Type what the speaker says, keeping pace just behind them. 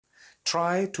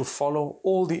try to follow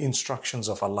all the instructions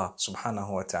of Allah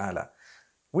subhanahu wa ta'ala.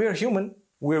 We are human,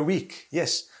 we're weak.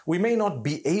 Yes, we may not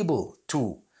be able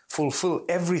to fulfill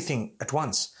everything at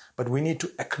once, but we need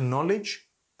to acknowledge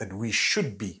that we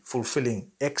should be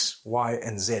fulfilling X, Y,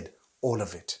 and Z, all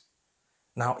of it.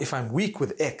 Now, if I'm weak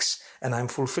with X and I'm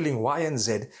fulfilling Y and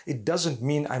Z, it doesn't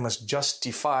mean I must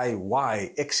justify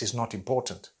why X is not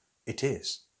important. It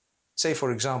is. Say,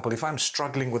 for example, if I'm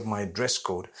struggling with my dress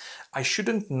code, I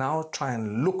shouldn't now try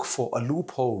and look for a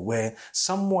loophole where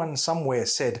someone somewhere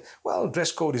said, well,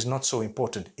 dress code is not so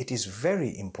important. It is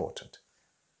very important.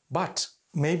 But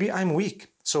maybe I'm weak.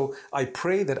 So I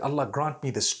pray that Allah grant me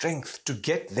the strength to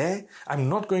get there. I'm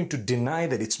not going to deny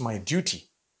that it's my duty,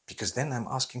 because then I'm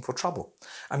asking for trouble.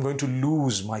 I'm going to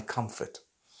lose my comfort.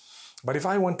 But if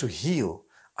I want to heal,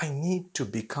 I need to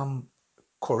become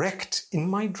correct in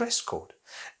my dress code.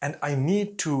 And I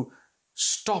need to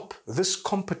stop this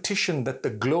competition that the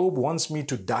globe wants me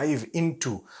to dive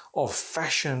into of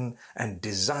fashion and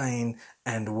design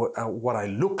and what I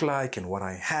look like and what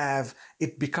I have.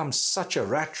 It becomes such a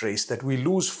rat race that we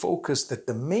lose focus that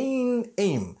the main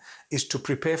aim is to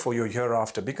prepare for your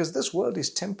hereafter, because this world is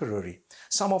temporary.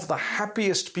 Some of the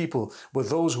happiest people were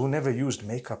those who never used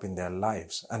makeup in their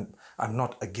lives. And I'm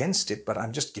not against it, but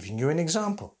I'm just giving you an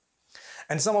example.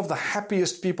 And some of the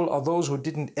happiest people are those who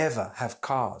didn't ever have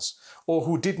cars or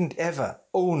who didn't ever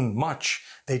own much.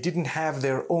 They didn't have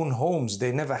their own homes.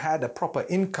 They never had a proper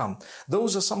income.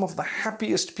 Those are some of the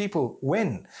happiest people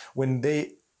when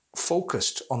they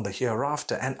focused on the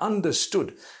hereafter and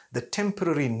understood the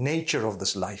temporary nature of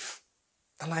this life.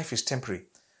 The life is temporary.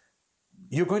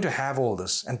 You're going to have all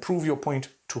this and prove your point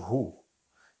to who?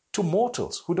 To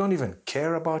mortals who don't even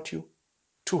care about you?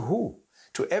 To who?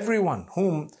 To everyone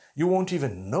whom you won't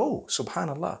even know,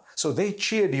 subhanallah. So they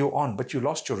cheered you on, but you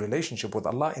lost your relationship with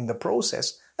Allah in the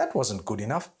process. That wasn't good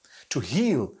enough. To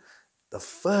heal, the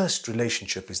first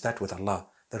relationship is that with Allah.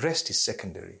 The rest is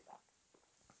secondary.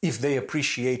 If they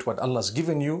appreciate what Allah's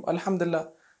given you, alhamdulillah.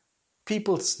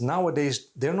 People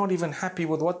nowadays, they're not even happy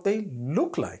with what they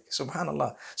look like,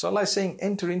 subhanallah. So Allah is saying,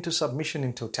 enter into submission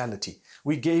in totality.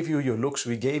 We gave you your looks,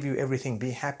 we gave you everything,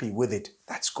 be happy with it.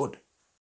 That's good.